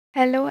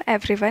Hello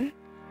everyone,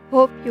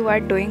 hope you are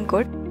doing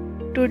good.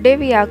 Today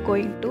we are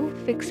going to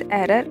fix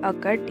error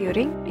occurred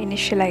during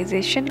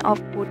initialization of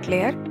boot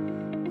layer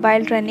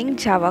while running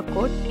Java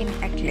code in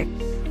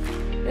Eclipse.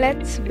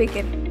 Let's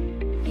begin.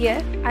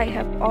 Here I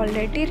have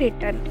already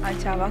written a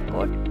Java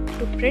code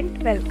to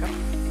print welcome.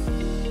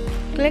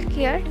 Click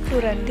here to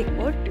run the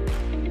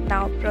code.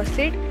 Now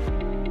proceed.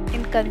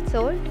 In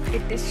console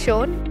it is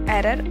shown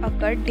error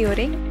occurred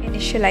during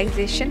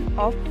initialization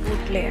of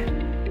boot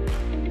layer.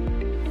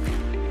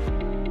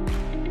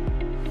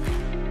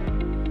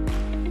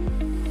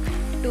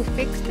 To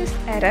fix this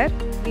error,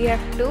 we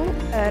have to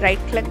right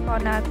click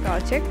on our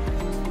project,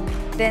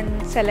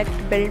 then select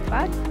build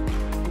path.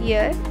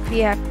 Here we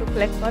have to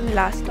click on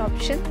last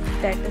option,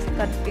 that is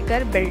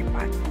configure build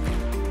path.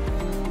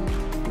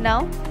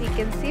 Now we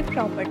can see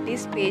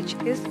properties page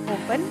is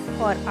open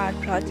for our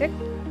project.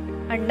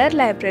 Under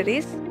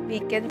libraries, we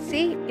can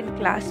see in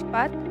class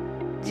path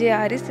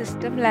JRE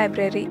system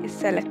library is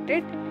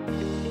selected.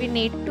 We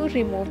need to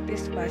remove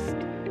this first.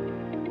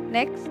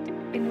 Next,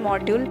 in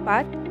module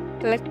path,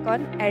 click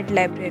on add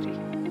library,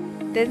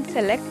 then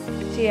select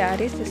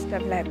JRE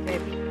system library,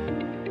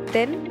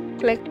 then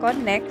click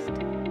on next.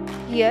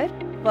 Here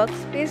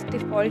workspace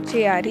default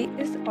JRE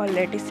is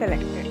already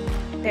selected,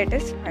 that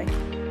is fine.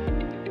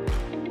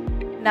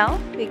 Now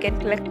we can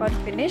click on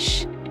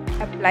finish,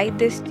 apply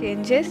these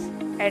changes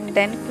and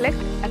then click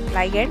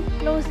apply and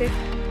close it.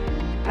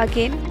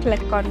 Again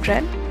click on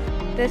run,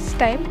 this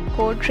time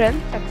code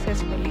runs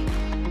successfully.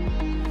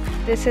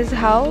 This is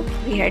how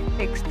we had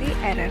fixed the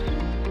error.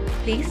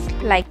 Please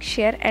like,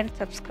 share and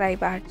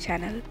subscribe our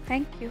channel.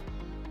 Thank you.